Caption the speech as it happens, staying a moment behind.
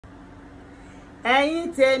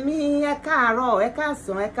ẹ̀yin tèmi ẹ káàárọ̀ ẹ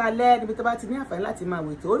káàsán ẹ káalẹ́ níbi tó bá ti ní àǹfààní láti máa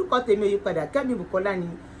wètò orúkọ tèmi ò yí padà Kẹ́mi Bùkọ́lá ni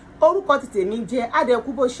orúkọ ti tèmi jẹ́ Adẹ́kú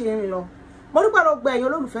bó ṣe ń lọ mo dúpẹ́ lọ́wọ́ ẹ̀yin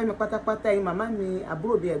olólùfẹ́ mi pátápátá ẹ̀yin màmá mi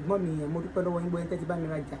àbúrò mi ẹ̀gbọ́n mi yẹn mo dúpẹ́ lọ́wọ́ yín gbọ́ tẹ́ ti bá mi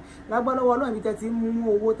rajà lágbọ́ lọ́wọ́ Ọlọ́run bí tẹ́ ti mú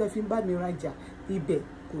owó tẹ́ fi ń bá mi rajà ibẹ̀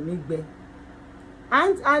kò ní gbẹ.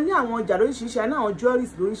 A ní àwọn ọjà lóríṣiríṣi a ní àwọn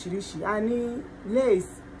jewelries lóríṣiríṣi a ní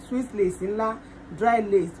lace swiss lace ńlá dry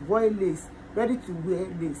lace voile lace ready to wear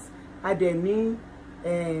lace a dẹ̀ ní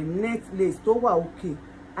net lace tó wà òkè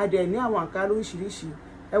a dẹ̀ ní àwọn àǹkárá lóríṣiríṣi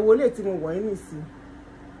ẹ wo lè tí mo wọ̀ yín nìsín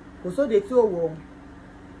kò sóde tí ò wọ̀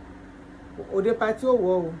òde pati ò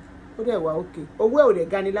wọ̀ o ó dẹ̀ wà òkè owó ẹ̀ ò dẹ̀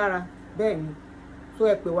gani lára bẹ́ẹ̀ ni tó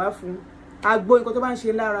ẹ pè wá fún agbo nǹkan tó bá ń ṣe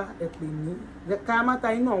lára ẹ pè mí ká mátà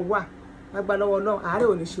yín náà wà lágbà lọ́wọ́ Ọlọ́run àárẹ̀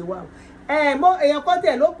ò ní ṣe wà o mo èèyàn kan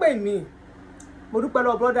tẹ̀ ló pè mí mo dúpẹ́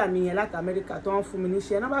lọ́wọ́ brọ́dà mi yẹn láti Amẹ́ríkà tó ń fún mi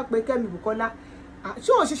níṣẹ́ náà bá pe Kẹ́mi Bùkọ́lá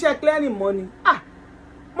ṣé ò ń ṣiṣẹ́ clearing mọ́ ni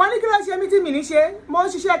mo ní kí ló ṣe mí tí mi ní ṣe mo ń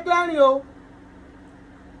ṣiṣẹ́ clearing o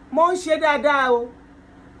mo ń ṣe dáadáa o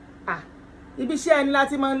ibi iṣẹ́ ẹni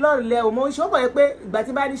láti máa ń lọ́rùlẹ̀ o mo ń ṣe ó bọ̀ pé ìgbà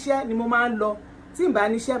tí bá níṣẹ́ ni mo máa ń lọ tí n bá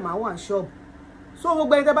níṣẹ́ màá wà ṣọ́ọ̀bù so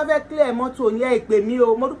gbogbo ẹni tẹ́ bá fẹ́ clear mọ́tò yẹn ìpè mí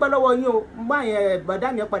o mo dúpẹ́ lọ́wọ́ yín o mo bá yẹn bàdá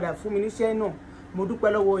mi padà fún mi níṣẹ́ náà mo dúpẹ́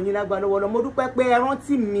lọ́wọ́ yín lágbà lọ́wọ́ lọ mo dúpẹ́ pé ẹ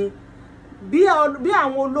rántí mi bí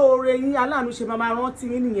àwọn olóore yín aláàánú ṣe máa rántí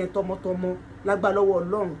yín nìyẹn tọmọtọmọ lágbà lọ́wọ́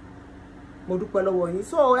Ọlọ́run mo dúpẹ́ lọ́wọ́ yín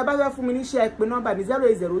so ẹ bá fẹ́ fún mi níṣẹ́ ẹ pè nọ́mbà mi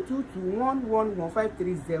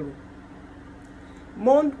 08022111530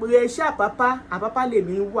 mo ń pè iṣẹ́ àpápá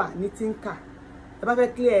lèmi wà ní Tinka ẹ bá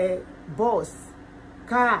fẹ́ clear bus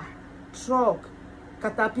car truck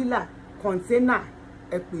caterpillar container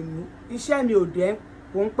ẹ pè mí iṣẹ́ mi ò dẹ̀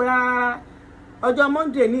kò ń pẹ́ rárá ọjọ́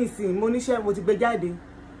Monday ní ìsìn mo níṣẹ́ mo ti gbé jáde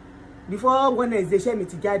before Wednesday iṣẹ́ mi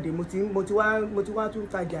ti jáde mo ti wá tún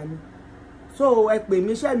tajà mi so ẹ pè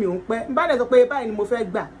mí iṣẹ́ mi ò ń pẹ́ n bá dẹ̀ sọ pé báyìí ni mo fẹ́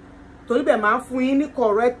gbà torí bẹ́ẹ̀ máa ń fún yín ní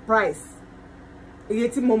correct price iye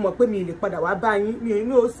tí mo mọ̀ pé mi lè padà wá bá yín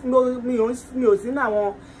mi ò sí ní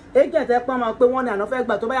àwọn agent ẹ pọ́n máa pé wọ́n ní àná fẹ́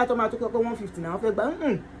gbà tó bá yàtọ̀ máa tó pé 150 náà fẹ́ gbà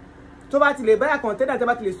tó bá ti lè báyà kọ̀ǹténà tẹ́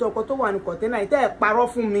bá ti lè sọ ọkọ̀ tó wà ní kọ̀ǹténà yìí tẹ́ ẹ̀ parọ́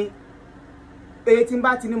fún mi èyí tí n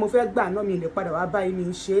bá ti ní mo fẹ́ gbà náà mi lè padà wá bá yín mi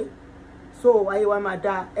ń ṣe so ayé wa máa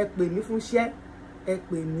dáa ẹ pè mí fún iṣẹ́ ẹ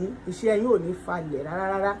pè mí iṣẹ́ yín ò ní falẹ̀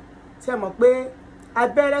rárá ṣé mọ̀ pé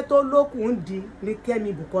abẹ́rẹ́ tó lókùn ń di ní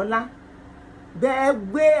Kẹ́mi Bùkọ́lá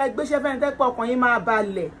bẹ́ẹ̀ ẹgbẹ́ṣẹ́ fẹ́ni tẹ́pẹ́ ọkàn yín máa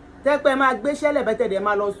balẹ̀ tẹ́pẹ́ máa gbéṣẹ́ lẹ̀bẹ́tẹ̀dẹ̀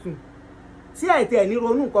máa lọ sùn tí àìtẹ́ ní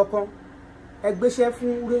ronú kankan ẹgbẹ́ṣẹ́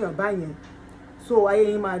fún réèyàn báyẹn so ayé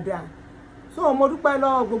yín máa dáa so mo dúpẹ́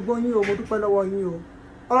lọ́wọ́ gbogbo yín o mo dúpẹ́ lọ́wọ́ yín o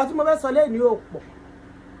ọ̀rọ̀ tí mo fẹ́ sọ lẹ́yìn ò pọ̀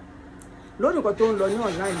lórí nǹkan tó ń lọ ní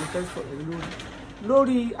online mo fẹ́ sọ̀rọ̀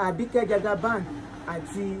lórí Abike Jagaban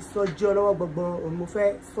àti Soji ọlọ́wọ́ gbogbo òun mo fẹ́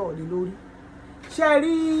sọ̀rọ̀ lé lórí ṣe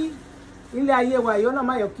rí ilé ayé wa yìí ọ̀nà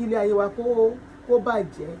máa yọ kí ilé ayé wa kó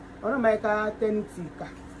bàjẹ́ ọ̀nà máa ká tẹ́ni tì kà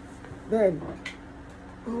bẹ́ẹ̀ ni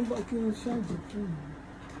ó ń bọ̀ kí n ṣáàjì fún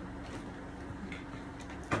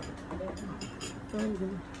mi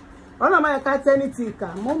ọ̀nà máa ká tẹ́ni tì kà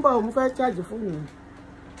mo ń bọ̀ mo fẹ́ ṣáàjì fún mi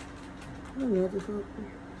ìyẹn ti fẹ́ pé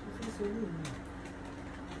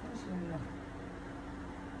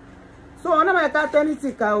so ọ̀nà máa ká tẹ́ni tì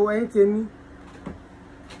kà ò ẹ̀yìn tèmi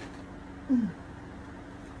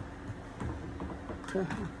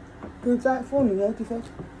fóònù yẹn ti fẹ́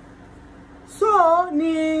so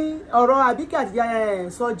ní ọ̀rọ̀ Abike àti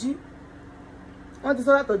Soji wọ́n ti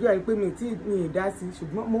sọ látọ̀jú ẹ̀ pé mi ì dá sí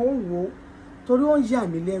ṣùgbọ́n mo ń wò ó torí ó ń yà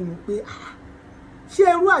mí lẹ́nu pé ṣé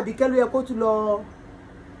irú Abike ló yẹ kó tún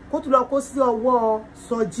lọ kó sí ọwọ́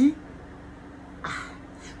Soji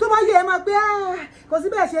tó bá yẹ ẹ máa pé kò sí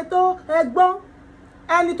bẹ́ẹ̀ ṣe tó ẹgbọ́n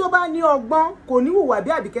ẹni tó bá ní ọgbọ́n kò ní hùwà bí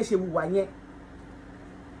Abike ṣe hùwà yẹn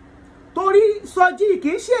torí Soji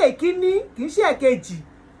kì í ṣe èkíní kì í ṣe èkejì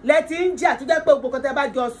lẹ́tí ń jà tó jẹ́ pé gbogbo kan tẹ́ bá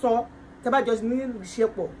jọ sọ tẹ́ bá jọ ní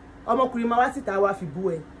ìṣepọ̀ ọmọkùnrin máa wá síta wá fi bú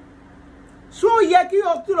ẹ ṣó yẹ kí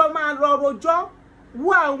o tún lọ máa lọ rojọ́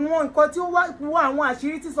wo àwọn nǹkan tí ó wo àwọn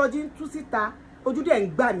àṣírí tí Soji ń tú síta ojú dẹ̀ ń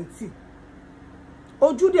gbà mí tì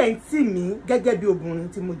ojú dẹ̀ ń tì mí gẹ́gẹ́ bí obìnrin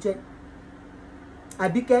tí mo jẹ́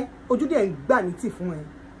Abike ojú dẹ̀ ń gbà mí tì fún ẹ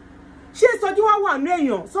ṣé Soji wá wà ní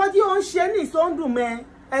èèyàn Soji ó ń ṣe ní ìsọ̀ndùn mẹ́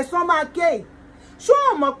ẹ̀sán máa ké ṣó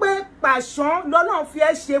o mọ̀ pé pàṣán lọ́nà fi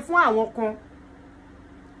ẹ́ ṣe fún àwọn kan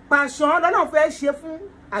pàṣán lọ́nà fi ẹ́ ṣe fún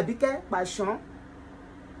Abike pàṣán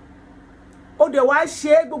ó dẹ̀ wá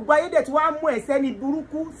ṣe gbogbo ayé dẹ̀ tí wàá mú ẹ̀sẹ́ ní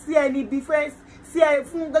burúkú sí ẹni bí fẹ́ sí ẹ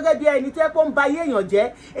fún gẹ́gẹ́ bí ẹni tẹ́ kó ń ba ayé èèyàn jẹ́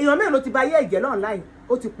èèyàn mélòó ti ba ayé ẹ̀jẹ̀ online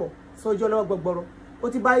ó ti pọ̀ Soji ọlọ́wọ́ gbọgbọrọ ó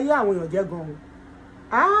ti ba ayé àwọn èèyàn jẹ́ gan-an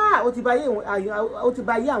ó ti ba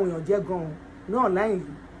ayé àwọn èèyàn jẹ́ gan-an ní online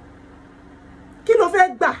yìí kí ló fẹ́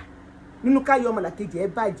gbà nínú káyé ọmọlàkejì ẹ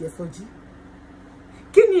bàjẹ́ Sọjí?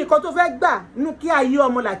 Kí ni nǹkan tó fẹ́ gbà nínú kí ayé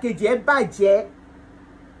ọmọlàkejì ẹ bàjẹ́?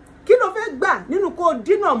 Kí ló fẹ́ gbà nínú kó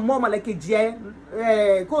dínà mọ́ ọmọlàkejì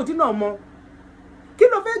ẹ kó dínà mọ́? Kí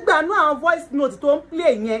ló fẹ́ gbà nínú àwọn voice note tó ń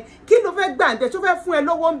play yẹn? Kí ló fẹ́ gbà ǹtẹ̀ tó fẹ́ fún ẹ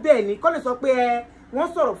lọ́wọ́ ń bẹ̀ ni kó lè sọ pé wọ́n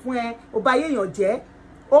sọ̀rọ̀ fún ẹ ó bá ayé èèyàn jẹ́,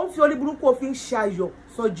 ó ń fi orí burúkú ó fi ń ṣayọ̀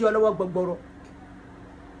Sọjí ọlọ́wọ́ gbọgbọrọ.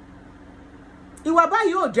 Ìwà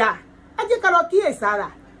báyìí ò dáa, ẹ jẹ́ ká lọ kíyèsára.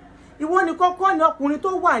 Ìwọ ni kọ́kọ́ ni ọkùnrin tó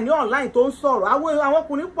wà ní online tó ń sọ̀rọ̀, àwọn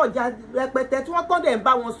ọkùnrin pọ̀ já rẹpẹtẹ tí wọ́n tọ́ dẹ̀ ń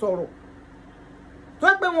bá wọn sọ̀rọ̀ tó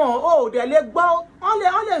pé wọn ò dẹ̀ lè gbọ́,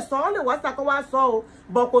 wọ́n lè sọ, wọ́n lè wá sàkọ́ wá sọ o,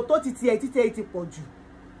 bọ̀ kò tó títí ẹ̀ ti pọ̀ jù.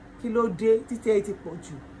 Kí ló dé? Títí ẹ̀ ti pọ̀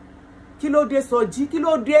jù. Kí ló dé Sọjí? Kí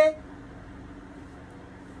ló dé?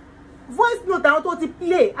 Voice note àwọn tó ti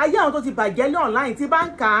play, ayé àwọn tó ti bàjẹ́ ní online tí bá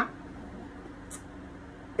ń kà á,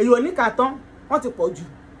 èyí ò ní kà tán, wọ́n ti pọ̀ jù.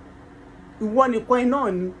 Ìwọ nìkan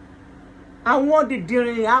iná ni. Àwọn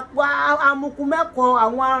dìdìrìn amukú mẹ́kọ̀ọ́,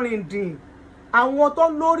 àwọn arìndìn, àwọn tó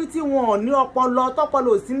lórí tí wọn ò ní ọpọlọ,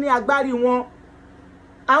 tọpọlọ sí ní agbárí wọn,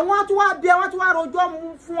 àwọn tó wá bí wọn tó wá rojọ́ mú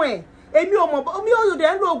fún ẹ. Èmi ò mọ̀, mi ò yòdè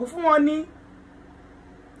ń lo oògùn fún wọn ni.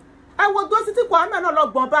 Ẹ wo tó sí tí kò àmì náà lọ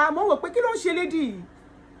gbọ̀n bá, mo wò pé kí ló ń ṣe lédì yìí?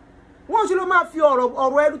 Wọ́n ṣe ló máa fi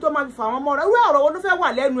ọ̀rọ̀ ẹrú tó máa fi fà wọ́n mọ́ra. Irú ọ̀rọ̀ wo ló fẹ́ wà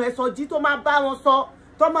lẹ́nu ẹ Sọjí tó máa bá wọn sọ,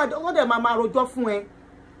 tó máa wọ́n dẹ̀ máa rojọ́ fún ẹ?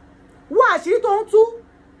 Wọ́n àṣírí tó ń tú,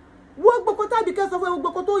 wọ́n gbogbo tàbí kẹ́ sọ fún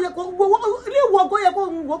gbogbo tó yẹ kó ní ìwọ̀gọ́ yẹ kó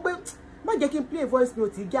wò pé má jẹ́ kí n play voice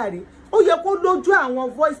note jàre. Ó yẹ kó lójú àwọn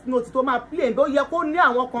voice note tó máa play, ó yẹ kó ní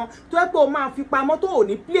àwọn kan tó yẹ pé ó máa fi pamọ́ tó ò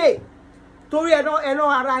ní play. Torí ẹran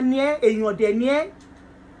ara ni ẹ́, èèyàn dẹ̀ ni ẹ́.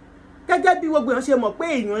 Gẹ́gẹ́ bí gbogbo èèyàn ṣe mọ̀ pé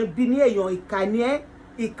èèyàn ibi ni èèyàn ìkà ni ẹ́.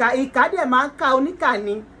 Ìkà dẹ̀ máa ń ka oníkà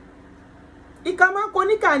ni. Ìkà máa ń kọ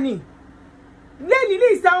oníkà ni. Lẹ́yìn ilé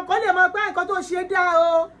ìsìn àwọn kan lè máa pẹ́ nǹkan tó ṣe dá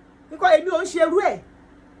o. Nǹkan èmi ò ń ṣerú ẹ̀.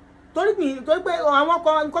 Torí pé àwọn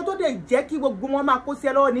kan nǹkan tó dẹ̀ jẹ́ kí gbogbo wọn máa kó sí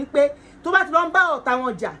ẹ lọ́wọ́ ni pé tó bá ti lọ ń bá ọ̀tá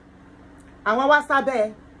wọn jà, àwọn wá sábẹ́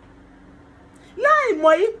ẹ. Láì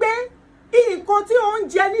mọ̀ yí pé nǹkan tí ó ń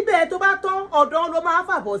jẹ níbẹ̀ tó bá tán ọ̀dọ̀ ló máa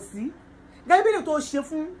fàbọ̀ sí. Gẹ́gẹ́ bí èdè tó ṣe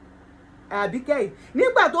fún Abike yìí.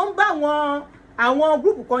 Nígbà tó ń bá àwọn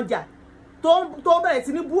gúrùpù kan jà, tó bẹ̀rẹ̀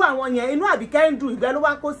sí ní bú àwọn yẹn, inú Abike ń dùn, ìgbẹ́ ló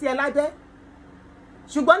wá kó sí ẹ lábẹ́.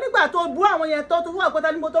 Ṣùgbọ́n nígbà tó bú àwọn yẹn tó fún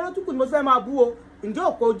àpótá ní mo tó lótùkù ni mo fẹ́ máa bú o. Ǹjẹ́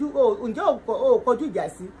ò kojú ìjà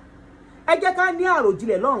sí? Ẹ jẹ́ ká ní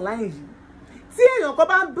àròjinlẹ̀ online yìí. Tí èèyàn kan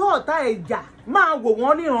bá ń bá ọ̀tá ẹ̀ jà, máa wò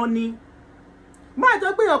wọ́n níran ni. Máa tó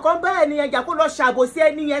pé èèyàn kan bá ẹni ẹjà kó lọ ṣàbòsí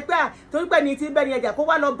ẹni yẹn pé torí pé ẹni tí ń bá ẹni ẹjà kó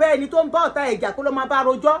wá lọ bá ẹni tó ń bá ọ̀tá ẹ̀ jà kó lọ máa bá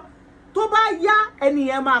rojọ́. Tó bá yá ẹni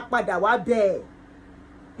yẹn máa padà wá bẹ́ẹ̀.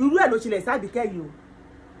 Irú ẹ̀ ló ṣẹlẹ̀ sí Abike yìí o.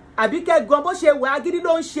 Abike gan bó ṣe wà agídí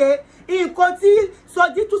ló ń ṣe nǹkan tí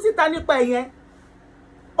Sọjí tú síta nípa ẹ̀yẹn.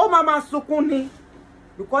 Ó máa sunkún ni.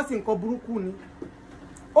 Because nǹkan burúkú ni.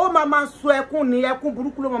 Ó máa sun ẹkún ni, ẹkún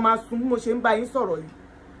burúkú ló máa sun bí mo ṣe ń bá yín sọ̀rọ̀ yìí.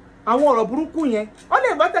 Àwọn ọ̀rọ̀ burúkú yẹn ó lè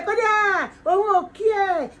bọ́ tẹ́kọ́ ní òun ò kí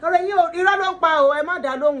ẹ̀ ọ̀rọ̀ yìí irọ́ ló ń pa o, ẹ má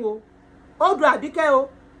dá lóhùn o. Ó dùn Abike o,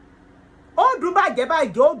 ó dùn bàjẹ́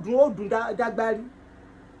ó dùn dágbárí.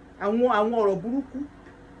 Àwọn ọ̀rọ̀ burúkú,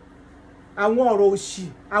 àwọn ọ̀rọ̀ òṣì,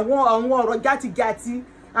 àwọn ọ̀rọ̀ játijàti,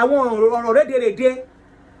 àwọn ọ̀rọ̀ rédèrèdè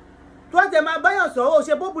tó jẹ́ máa báyàn sọ ó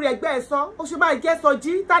ṣe bóbúrú ẹgbẹ́ ẹ̀ sọ, ó ṣe máa jẹ́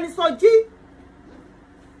Sọjí. Ta ni Sọjí?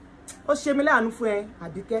 Ó ṣe mí láàánú fún ẹ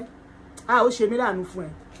Abike. Ó ṣe mí láàánú fún ẹ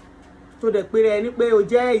tó dẹ̀ pé rẹ ní pé o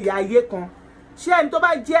jẹ́ ìyá ayé kan. Ṣé ẹni tó bá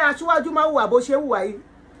jẹ́ aṣíwájú máa hùwà bó ṣe hùwà yìí?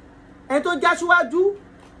 Ẹni tó jẹ́ aṣíwájú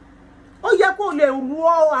ó yẹ kó lè ru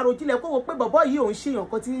àròjinlẹ̀ kó wo pé bọ̀bọ́ yìí òun ṣèyàn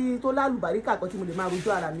kan tó lálùbáríkà kan tí mo lè máa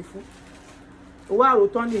rojọ́ ara mi fún. Owó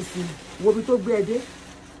àròtán ní ìsìn wo bí tó gbé ẹ dé.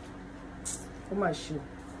 Ó mà ṣe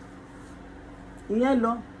ìyẹn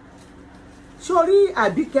lọ. Sórí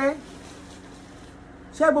Abike,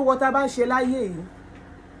 ṣé gbogbo tá bá ṣe láyé yìí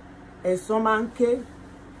ẹ̀san máa ń ké,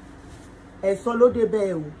 ẹ̀san ló dé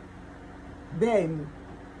bẹ́ẹ̀ o. Bẹ́ẹ̀ ni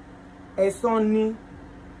ẹ̀san ni.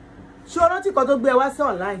 Ṣé o rántí kan tó gbé ẹ wá sí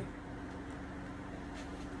online?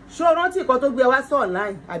 Ṣé o rántí kan tó gbé ẹ wá sí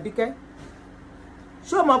online Abike?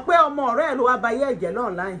 Ṣé o mọ̀ pé ọmọ ọ̀rẹ́ ẹ̀ ló wá bayé ẹ̀jẹ̀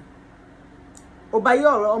online? Ó bayé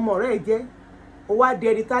ọmọ ọ̀rẹ́ ẹ̀ jẹ́, ó wá di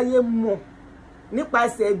ẹni táyé mọ̀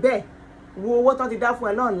nípasẹ̀ bẹ́ẹ̀. Wo owó tán ti dá fún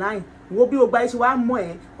ẹ online, wo bí gbogbo ayé ṣe wá mọ̀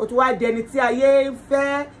ẹ́, ó tún wá di ẹni tí ayé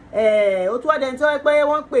fẹ́, ó tún wá di ẹni tí wọ́n pé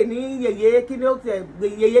wọ́n pè ní yèyé kí ni ó tẹ̀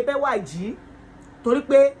yèyé bẹ́ wà jí torí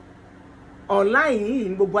pé online yìí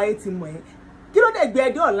ní gbogbo ayé ti mọ̀ ẹ́. Kí ló dé gbé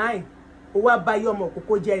ẹ dé online? Ó wá bayé ọmọ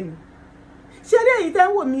òkókó jẹ́ ni. Ṣé rí èyí tẹ́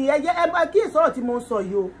ń wò mí ẹ bá kí ìsọ̀rọ̀ tí mo ń sọ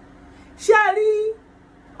yìí o. Ṣé rí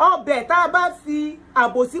ọbẹ̀ tá a bá fi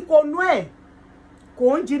àbòsí konú ẹ̀ kò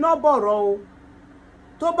ń jiná bọ̀rọ̀ o.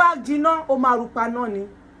 Tó bá jiná ó máa rupa náà ni.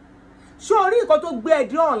 ṣó orí nǹkan tó gbé ẹ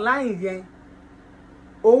dé online yẹn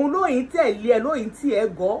òun lóyìn tẹ̀lé ẹ lóyìn tí ẹ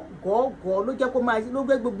gọ́ ló jẹ́ kó máa ló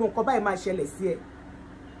gbé gbogbo nǹkan báyìí máa ṣẹlẹ̀ sí ẹ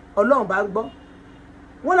Ọlọ́run bá gbọ́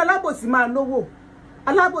wọ́n lọ alábòsí máa lówó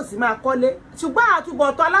alábòsí máa kọ́lé ṣùgbọ́n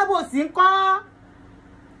àtúbọ̀tán alábòsí ń kọ́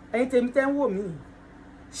ẹ̀yin tèmi tẹ́ ń wò mí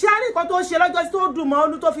ṣé a rí nǹkan tó ṣe lọ́jọ́ tó dùn mọ́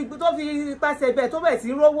olú tó fi pàṣẹ ibẹ̀ tó bẹ̀ sí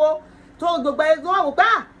rówó tó gbogbo ẹ̀ tó wò pé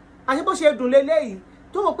àṣẹ bó ṣe dùn leléyìí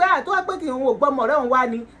tó wò pé tó wá pé kí òun ò gbọ́mọ ọ̀rẹ́ òun wá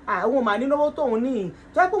ni àwọn ò mà ní lówó tóun níyìn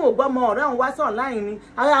tó wá pé òun ò gbọ́mọ ọ̀rẹ́ òun wá sí online ni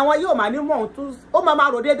àwọn yóò mà ní mọ̀ òun tó ó máa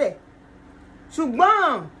rò débẹ̀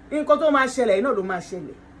ṣùgbọ́n nǹkan tó máa ṣẹlẹ̀ yìí náà ló máa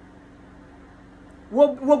ṣẹlẹ̀ wo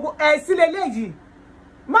ẹ̀sìn leléyìí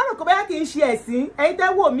má rò kó báyà kì í ṣe ẹ̀sìn ẹ̀yin tẹ́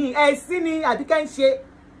wò mí ẹ̀sìn ni Àbíkẹ́ ń ṣe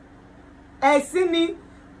ẹ̀sìn ni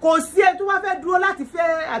kò sí ẹ tó wá fẹ́ dúró láti fẹ́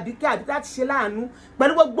Àbíkẹ́ láti ṣe láàánú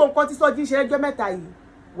pẹ̀lú gbogbo nǹkan tí Sọ́jí ń ṣe lọ́jọ́ mẹ́ta yìí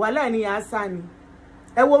wàhálà ni à ń sá ni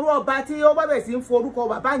ẹ wo orú ọba tí ó wá bẹ̀ sí ń forúkọ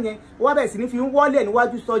bàbá yẹn ó wá bẹ̀ sí ní fi ń wọ́lẹ̀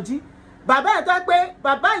níwájú Sọ́jí bàbá yẹn tó pé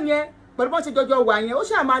bàbá yẹn pẹ̀lú bọ́n ṣe jọjọ wà yẹn ó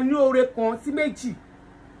ṣáà máa ní oore kan sí méjì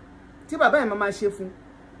tí bàbá yẹn máa ṣe fún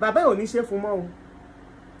bàbá yẹn ò ní ṣe fún mọ́ o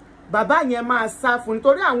bàbá yẹn máa sá fún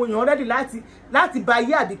nítorí àwọn èèyàn rẹ́dì láti ba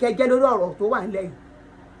ayé Àbíkẹ́ jẹ́ lórí ọ̀rọ̀ tó wà nílẹ̀ yìí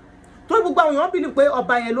torí gbogbo àwọn èèyàn bí pé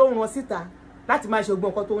ọba yẹn ló rán síta láti máa ṣe gbogbo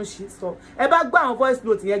nǹkan tó ń ṣe sọ ẹ bá gbọ́ àwọn voice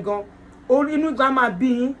note yẹn gan orí inú gan máa bí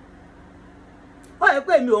yín ó yẹ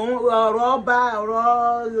pé mi òun ọ̀rọ̀ ọba ọ̀rọ̀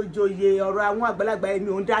òjòyè ọ̀rọ̀ àwọn àgbàlagbà èmi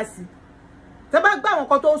òun dá sí tẹ bá gbọ́ àwọn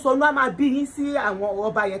nǹkan tó ń sọ inú á máa bí yín sí àwọn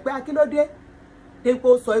ọba yẹn pé akílódé dípò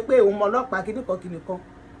sọ pé òun mọ ọlọ́pàá kíníkan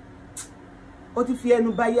ó ti fi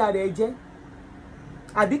ẹnu bá yá rẹ̀ jẹ́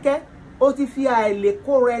Àbíkẹ́ ó ti fi àìlè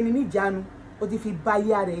kóra ẹni níjàánu ó ti fi bá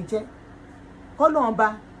yá rẹ̀ jẹ́ kọ́nà ọba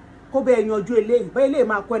kó bẹ́ẹ̀ yanjú eléyìí bẹ́ẹ̀ eléyìí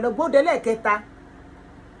máa kọ́ ẹ lọ́gbọ́n ó délẹ̀ kẹta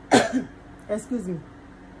excuse me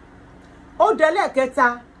ó délẹ̀ kẹta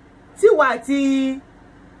tíwà àti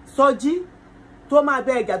Sọ́jí tó máa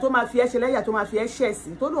bẹ ẹ̀jà tó máa fi ẹ́ ṣe lẹ́yà tó máa fi ẹ́ ṣẹ̀ sí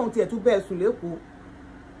tó lóun tiẹ̀ tún bẹ́ẹ̀ sùn lẹ́kọ̀ọ́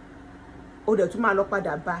ó dẹ̀ tún máa lọ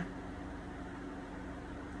padà bá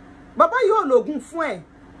bàbá yóò lògùn fún ẹ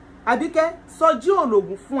Àbíkẹ́ Sọ́jí ò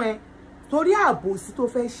lògùn fún ẹ torí àbòsí tó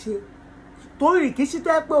fẹ́ ṣe torí rìkíṣí tó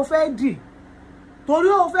ẹ pé o fẹ́ dì torí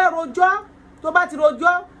o fẹ́ rojọ́ tó bá ti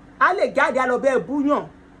rojọ́ á lè jáde á lọ bẹ́ẹ̀ búyàn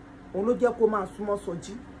òun ló jẹ́ kó máa súnmọ́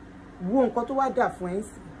Sọ́jí wo nǹkan tó wá dà fún ẹ ń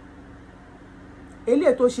sìn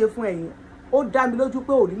eléyìí tó ṣe fún ẹ̀yìn ó dá mi lójú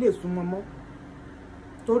pé ò ní lè súnmọ́ mọ́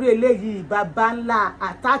torí eléyìí bàbá ńlá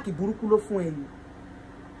àtáàkì burúkú ló fún ẹ̀yìn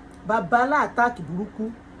bàbá ńlá àtáàkì burúkú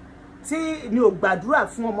tí mi ò gbàdúrà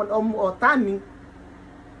fún ọmọ ọ̀tá mi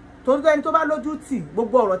torí ẹni tó bá lójú tì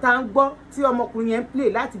gbogbo ọ̀rọ̀ tá ń gbọ́ tí ọmọkùnrin yẹn ń play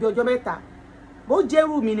láti bí ọjọ́ mẹ́ta bó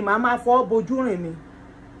jẹ́rù mi ni màá máa fọ́ bojú rìn mi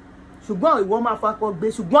ṣùgbọ́n ìwọ máa fakọ gbé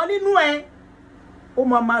ṣùgbọ́n nínú ẹ ó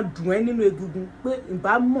máa dùn ẹ́ nínú egungun pé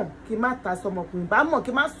ìbá mọ̀ kí má ta sọmọkùnrin ìbá mọ̀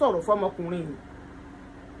kí má sọ̀rọ̀ fọmọkùnrin yìí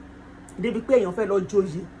débi pé èèyàn fẹ́ lọ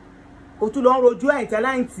joyè ó tún lọ ń rojú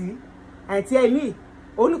àìntí ẹ̀mí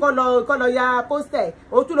oníkọ́ lọ ya pósítẹ̀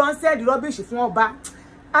ó tún lọ ń sẹ́ẹ̀dì rọ́bìṣì fún ọba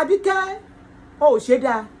Àbíkẹ́ ó ò ṣe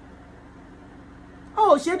dáa ó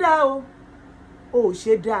ò ṣe dáa o ó ò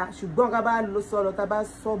ṣe dáa ṣùgbọ́n ká bá lọ sọ̀rọ̀ ká bá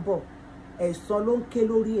sọ́bọ̀ ẹ̀san ló ń ké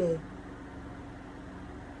lórí ẹ̀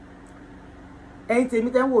ẹ̀yin tèmi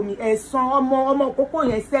tẹ́ ń wò mí ẹ̀san ọmọ kókó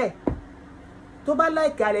yẹn sẹ́ tó bá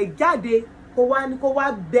láìka rẹ̀ jáde kó wá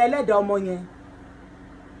bẹ ẹlẹ́dàá ọmọ yẹn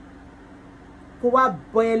kó wá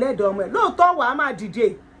bọ ẹlẹ́dàá ọmọ yẹn lóòótọ́ wàá máa dìde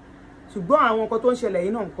ṣùgbọ́n àwọn nǹkan tó ń ṣẹlẹ̀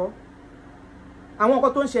yìí náà ńkọ́ àwọn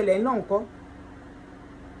nǹkan tó ń ṣẹlẹ̀ yìí náà ńkọ́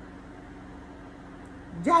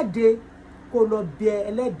jáde kó lọ bẹ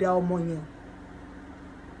ẹlẹ́dàá ọmọ yẹn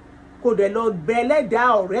kó dẹ̀ lọ bẹ ẹlẹ́dàá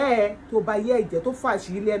ọ̀rẹ́ ẹ tó bá yẹ ẹ̀jẹ̀ tó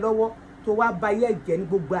fàṣírí lé lọ́wọ́ tó wá bá yẹ ẹ̀jẹ̀ ní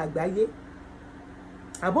gbogbo àgbáyé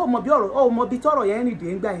àbó mọ bí tọ́rọ̀ yẹn rìn dé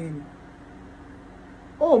ńgbà yẹn ni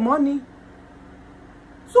ó mọ̀ ni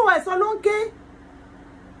so ẹ̀san ló ń ké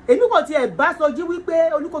èmi kò tiẹ̀ bá Sọ́jí wípé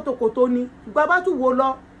oníkòtòkòtò ni ìgbà bá tún wo lọ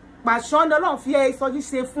pàṣán ni Ọlọ́run fi Sọ́jí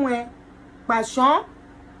ṣe fún ẹ pàṣán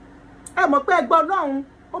ẹ mọ̀ pé ẹgbẹ́ Ọlọ́run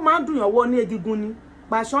ó máa ń dùnyàn wọ ní egungun ni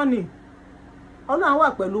pàṣán ni Ọlọ́run wà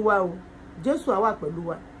pẹ̀lú wa o Jésù wà pẹ̀lú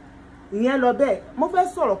wa ìyẹn lọ bẹ́ẹ̀ mo fẹ́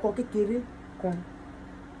sọ̀rọ̀ kan kékeré kan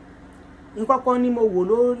nǹkan kan ni mo wò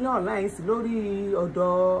lórí online sí lórí ọ̀dọ̀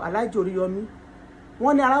Aláàjì Oríyọmí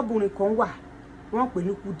wọ́n ní arábìnrin kan wà wọ́n pè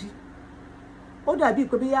ní Kúdí ó dàbí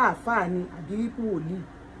pé bí àáfàá ni àbí wòlíì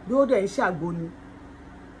bí ó dẹ̀ ń ṣàgbo ni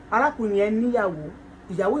arákùnrin yẹn níyàwó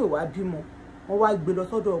ìyàwó ìwà bímọ wọ́n wá gbé lọ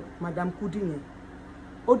sọ́dọ̀ Madam Kúdí yẹn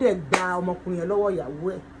ó dẹ̀ gba ọmọkùnrin yẹn lọ́wọ́ ìyàwó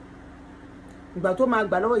ẹ̀ ìgbà tó máa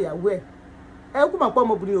gbà lọ́wọ́ ìyàwó ẹ̀ ẹ kú mọ̀ pé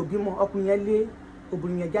ọmọbìnrin ò bímọ ọkùnrin yẹn lé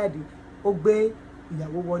obìnrin yẹn jáde ó gbé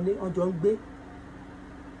ìyàwó wọlé ọjọ́ ń gbé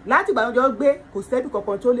láti ìgbà ọjọ́ gbé kò sẹ́bí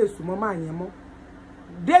kankan tó lè sùn mọ́ máa yẹn mọ́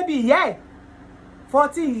débi ìyá ẹ̀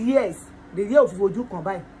 14 years lè yé òfin ojú kan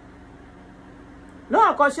báyìí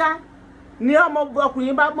náà kọ́ṣá ni ọmọ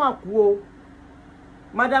ọkùnrin bá mọ̀ kú o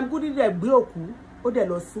Madam Kudi dẹ̀ gbé òkú ó dẹ̀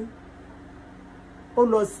lọ sí ó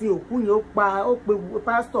lọ sin òkú yẹn ó pe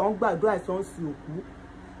pásítọ̀ ń gbàdúrà ìsọ̀ ń sin òkú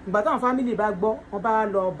ìgbà táwọn fámìlì bá gbọ́ wọn bá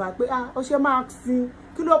lọ bá pé ó ṣe máa sin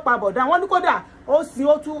kí ló pa bọ̀dá wọn ní kódà ó sin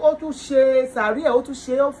ó tún ṣe sàárì ẹ̀ ó tún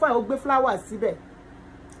ṣe ó fà ó gbé fúláwà síbẹ̀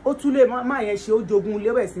ó tún lè má yẹn ṣe ó jogun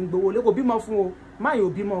léwẹ̀ sí gbowó lé kò bímọ fún o má yẹn ò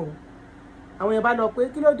bímọ o àwọn yẹn bá lọ pé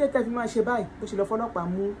kí ló dé tẹ́ fi máa ṣe báyìí ó ṣe lọ fọlọ́pàá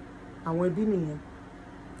mú àwọn ẹbí nìyẹn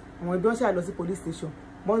àwọn ẹbí wọn ṣáà lọ sí police station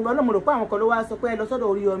ọlọ́mọ rò pé àwọn kan ló wá sọ pé ẹ lọ sọ́dọ̀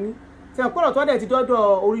Oríyọmí tí wọn kọ́rọ̀ tó dẹ̀ ti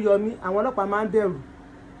dọ́dọ̀ Oríyọmí àwọn ọlọ́pàá máa ń bẹ̀rù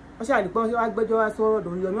wọ́n ṣáà ní pé wọ́n wá gbẹ́jọ́ wá sọ́dọ̀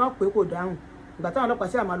Oríyọmí wọ́n pé kò dáhùn ìgbà táwọn ọlọ́pàá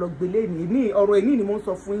ṣáà máa lọ gbélé ní ọ̀rọ̀ èní ni mo ń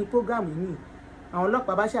sọ fún yín program yìí àwọn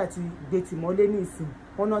ọlọ́pàá bá ṣáà ti gbé tìmọ́lé ní ìsìn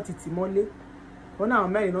wọn náà ti tìmọ́lé wọn náà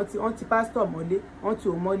àwọn mẹ́rin náà wọ́n ti pásítọ̀ mọ́lé wọ́n ti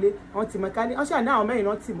òmọ́lé wọ́n ti mẹkánì wọ́n ṣáà ní àwọn mẹ́rin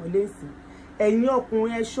náà tìmọ́lé ìsìn ẹ̀yin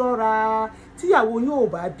ọkùnrin ẹ ṣọ́ra tíyàwó yóò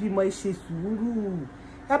bá bímọ ẹ ṣe sùúrù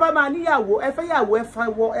ẹ bá máa níyàwó ẹ fẹ́ yàwó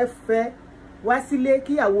ẹ fẹ́ wá sílé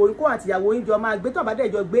kíyàwó kó àtìyàwó yín jọ máa gbé tó bá dẹ̀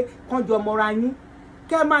jọ gbé kán jọ mọ́ra yín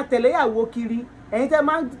kẹ́ máa tẹ̀lé yàwó kiri ẹ̀yin tẹ́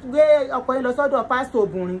máa ń gbé ọkọ yín lọ sọ́dọ̀ pásítọ̀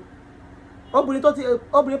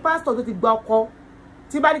obìnrin pásítọ̀ tó ti gba ọkọ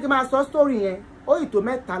tí bá ní kí n máa sọ sítórì yẹn ó ì tó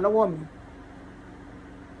 3 lọ́wọ́ mi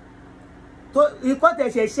tó ikọ́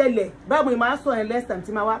tẹ̀sẹ̀ ṣẹlẹ̀ báwo ni màá sọ yẹn last time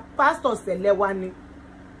tí máa wá pásítọ̀ ṣẹlẹ̀ wa ni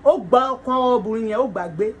ó gba ọkọ obìnrin yẹn ó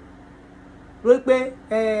gbàgbé lórí pé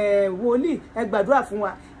wòlíì ẹ gbàdúrà fún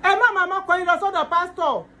wa ẹ má máa mọ́kọ yín lọ sọ́dọ̀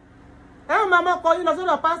pásítọ̀ ẹ má máa mọ́kọ yín lọ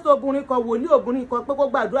sọ́dọ̀ pásítọ̀ obìnrin kan wòlíì obìnrin kan pé kó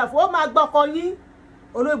gbàdúrà fún ó máa gbọ́kọ yín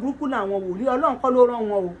olórí burúkú làwọn wòlíì Ọlọ́run kọ́ ló rán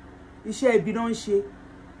wọn o iṣẹ́ ibi náà ń ṣe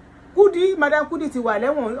Kudi Madam Kudi ti wà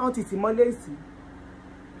lẹ́wọ̀n wọ́n ti tì mọ́lé sí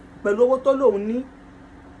pẹ̀lú owó tó lòun ní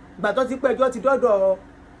ìgbà tó ti pẹ́jọ́ ti dọ́dọ̀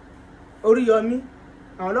Oríyọmí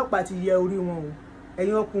àwọn ọlọ́pàá ti yẹ orí wọn o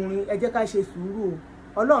ẹ̀yin ọkùnrin ẹ jẹ́ ká ṣe sùúrù o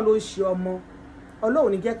Ọlọ́run ló ṣe ọmọ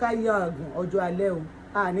Ọlọ́run ní jẹ́ ká yà àgùn ọjọ́ alẹ́ o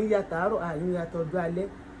àní ya tàárọ̀ àní ya tọjọ́ alẹ́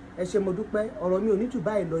ẹ ṣé mo dúpẹ́ ọ̀rọ̀ mi ò ní jù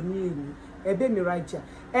báyìí lọ ní èyí ẹbẹ́ mi rajà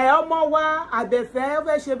ọmọ wa Àbẹ̀fẹ́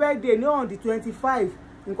fẹ́ ṣe birthday ní on the 25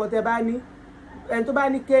 nǹkan tẹ́ bá ní ẹni tó bá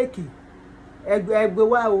ní kéèkì ẹgbẹ́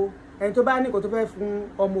wá o ẹni tó bá ní nǹkan tó fẹ́ fún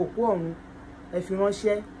ọmọ òkú ọ̀run ẹ fi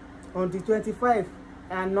ránṣẹ́ on the 25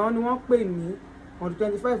 àná ni wọ́n pè ní on the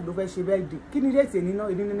 25 ló fẹ́ ṣe birthday kí ni déètì èní náà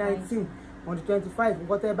èní ní 19 on the 25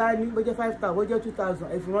 nǹkan tẹ́ bá ní bó jẹ́ 5,000 bó jẹ́ 2,000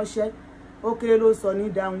 ẹ fi ránṣẹ́ ó kéré ló sọ ní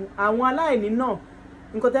dáhùn àwọn aláìní náà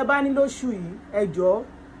nǹkan tẹ́ bá ní lóṣù yìí ẹ jọ̀ọ́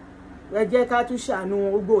ẹ jẹ́ ká tún ṣàánú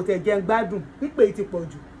gbogbo òtẹ̀ jẹ́ gbádùn pípé ti pọ̀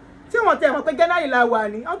jù tí wọ́n tẹ̀ wọ́n pé January la wà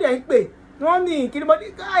ní ọ̀dẹ̀ ń pè wọ́n ní kiri mo ní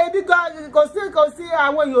ebi kò sí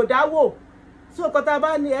àwọn èèyàn dáwò tí nǹkan tá a bá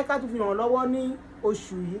ní ẹ ká tún fi ràn lọ́wọ́ ní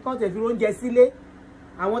oṣù yìí kàn tẹ̀ fi oúnjẹ sílé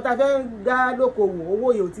àwọn tá a fẹ́ dá lókòwò owó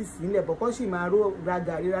yìí ò ti sí nílẹ̀ bọ̀ kán sì máa ra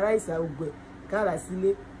gàrí ra ráìsà ògbẹ̀ kára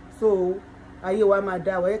sílé so ayé wa máa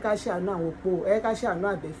dá wa ẹ ká ṣàánú àwọn opó ẹ ká ṣàánú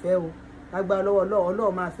Àbẹ̀fẹ́ o lágbára lọ́wọ́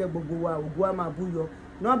Ọlọ́run máa fẹ́ gbogbo wa ògùn wa máa búyọ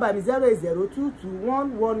nọ́mbà mi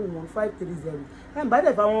 08022111530 ẹ bá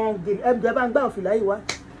dẹ̀ fáwọn ẹ bá ń gbà fìlà yìí wá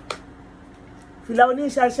fìlà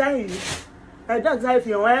oníṣàṣà yìí ẹ dọ́gba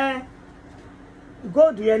fi hàn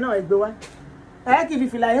góòdù yẹn náà ẹ gbé wá ẹ kì í fi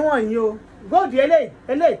fìlà yẹn wọ̀nyí o góòdù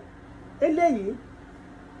eléyìí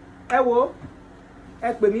ẹ wo ẹ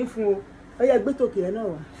pè mí fún o ó yẹ gbé tòkè yẹn náà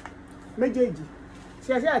wá méjèèjì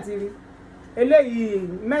ṣẹṣẹ àti rí eléyìí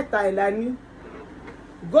 3 ìlànà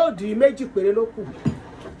góòdù méjì péré ló kù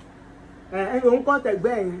òun kọ́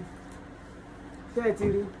tẹ̀gbẹ́ yẹn ṣé ẹ ti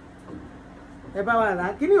rí ẹ bá wà rà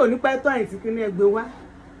kí ni onípẹ́ tán àìsí kí ni ẹgbẹ́ wá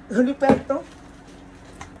onípẹ́ tán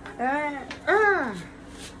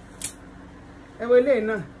ẹ wo eléyìí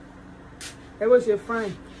náà ẹ wo ṣe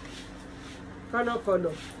fine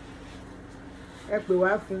kọ́lọ́kọ́lọ́ ẹ pè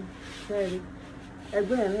wá fún ṣẹ́ẹ̀rí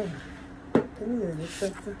ẹgbẹ́ yẹn náà kí ni ìrìn pẹ́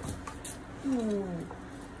tán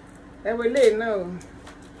ẹ wo eléyìí náà o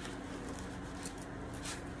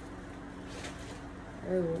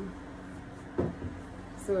ẹ wo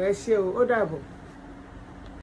so ẹ ṣé o ó dàbọ̀.